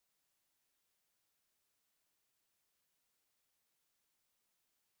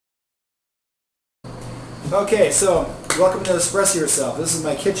Okay, so welcome to Espresso Yourself. This is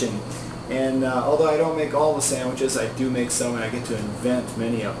my kitchen, and although I don't make all the sandwiches, I do make some, and I get to invent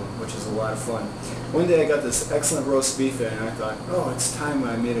many of them, which is a lot of fun. One day I got this excellent roast beef in, and I thought, oh, it's time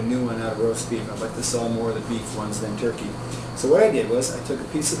I made a new one out of roast beef. I'd like to sell more of the beef ones than turkey. So what I did was I took a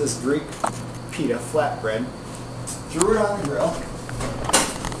piece of this Greek pita flatbread, threw it on the grill,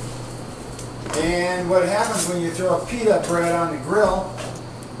 and what happens when you throw a pita bread on the grill,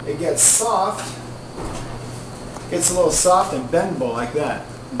 it gets soft. It's a little soft and bendable like that.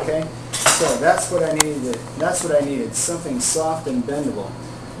 Okay, so that's what I needed. That's what I needed. Something soft and bendable.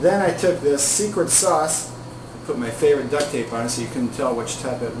 Then I took this secret sauce, put my favorite duct tape on it so you couldn't tell which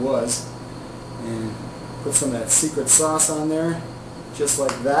type it was, and put some of that secret sauce on there, just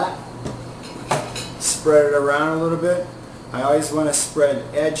like that. Spread it around a little bit. I always want to spread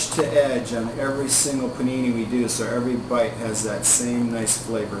edge to edge on every single panini we do, so every bite has that same nice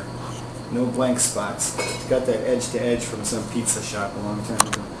flavor. No blank spots. Got that edge to edge from some pizza shop a long time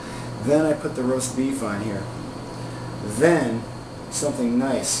ago. Then I put the roast beef on here. Then something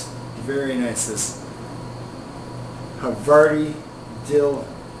nice, very nice, this Havarti dill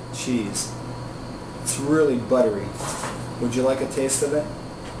cheese. It's really buttery. Would you like a taste of it?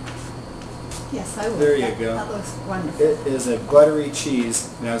 Yes, I would. There you go. That looks wonderful. It is a buttery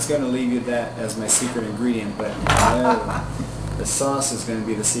cheese. Now I was going to leave you that as my secret ingredient, but no. The sauce is going to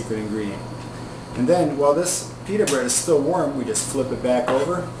be the secret ingredient. And then, while this pita bread is still warm, we just flip it back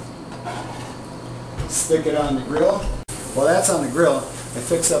over, stick it on the grill. While that's on the grill, I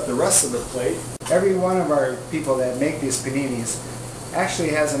fix up the rest of the plate. Every one of our people that make these paninis actually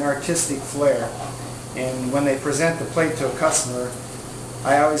has an artistic flair. And when they present the plate to a customer,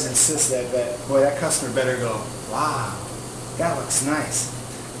 I always insist that that customer better go, wow, that looks nice.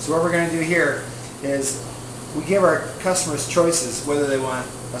 So what we're going to do here is we give our customers choices whether they want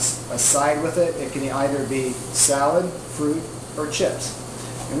a side with it. It can either be salad, fruit, or chips.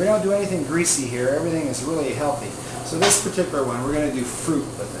 And we don't do anything greasy here. Everything is really healthy. So this particular one, we're going to do fruit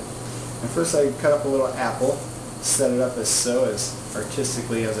with it. And first I cut up a little apple, set it up as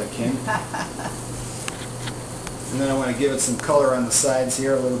artistically as I can. And then I want to give it some color on the sides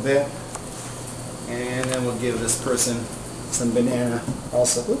here a little bit. And then we'll give this person some banana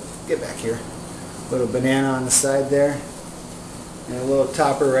also. Whoop, get back here. Little banana on the side there, and a little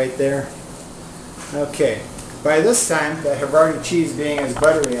topper right there. Okay, by this time, the Havarti cheese being as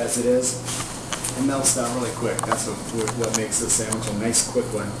buttery as it is, it melts down really quick. That's what makes this sandwich a nice quick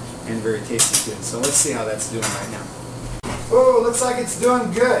one and very tasty too. So let's see how that's doing right now. Oh, looks like it's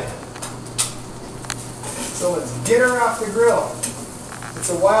doing good. So let's get her off the grill. It's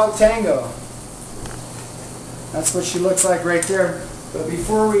a wild tango. That's what she looks like right there. But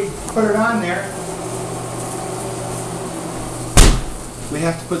before we put it on there, we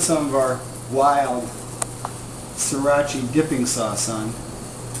have to put some of our wild sriracha dipping sauce on.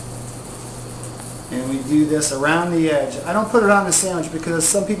 And we do this around the edge. I don't put it on the sandwich because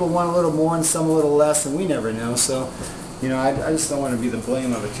some people want a little more and some a little less, and we never know. So, you know, I just don't want to be the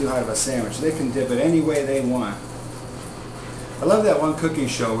blame of it too hot of a sandwich. They can dip it any way they want. I love that one cooking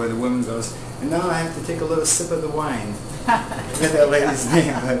show where the woman goes, and now I have to take a little sip of the wine. I forget that lady's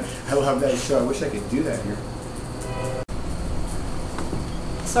name, but I love that show. I wish I could do that here.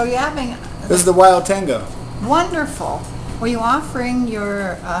 So you're having... This is the Wild Tango. Wonderful. Were you offering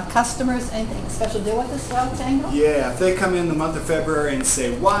your customers anything special to do with this Wild Tango? Yeah, if they come in the month of February and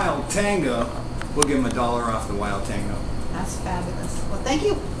say Wild Tango, we'll give them $1 off the Wild Tango. That's fabulous. Well, thank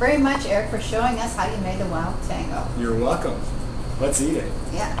you very much, Eric, for showing us how you made the Wild Tango. You're welcome. Let's eat it.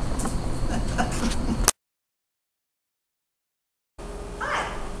 Yeah.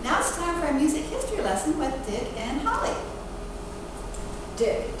 Hi, now it's time for our music history lesson with Dick and Holly.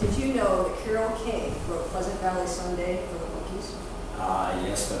 Dick, did you know that Carole King wrote Pleasant Valley Sunday for the Monkees?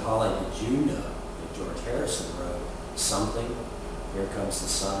 Yes, but Holly, did you know that George Harrison wrote Something, Here Comes the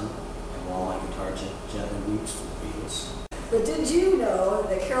Sun, and While My Guitar Gently Weeps for the Beatles? But did you know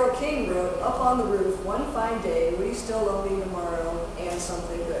that Carole King wrote Up on the Roof, One Fine Day, Will You Still Love Me Tomorrow, and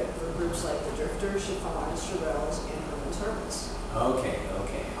Something Good for groups like the Drifters, Chiffons, Shirelles, and Herman's Hermits? Okay,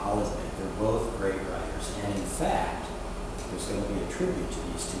 I'll admit, they're both great writers, and in fact, there's going to be a tribute to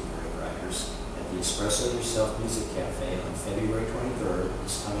these two great writers at the Espresso Yourself Music Cafe on February 23rd,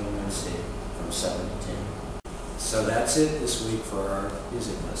 this coming Wednesday, from 7 to 10. So that's it this week for our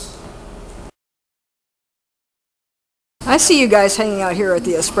music lesson. I see you guys hanging out here at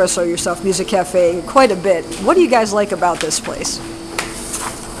the Espresso Yourself Music Cafe quite a bit. What do you guys like about this place?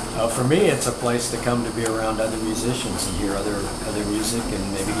 For me, it's a place to come to be around other musicians and hear other music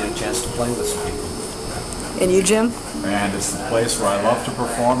and maybe get a chance to play with some people. And you, Jim? And it's the place where I love to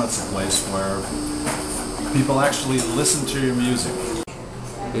perform. It's a place where People actually listen to your music.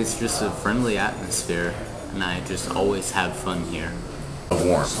 It's just a friendly atmosphere, and I just always have fun here.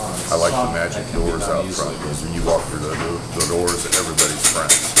 Warm. I like the magic doors out front. When you walk through the doors, everybody's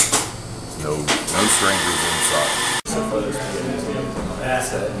friends. No strangers inside.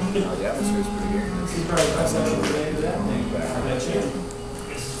 The atmosphere's pretty good.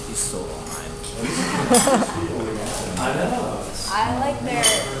 He's so behind. I like their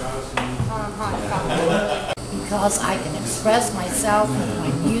hot chocolate because I can express myself with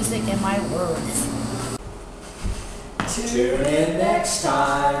my music and my words. Tune in next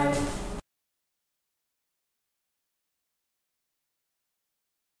time.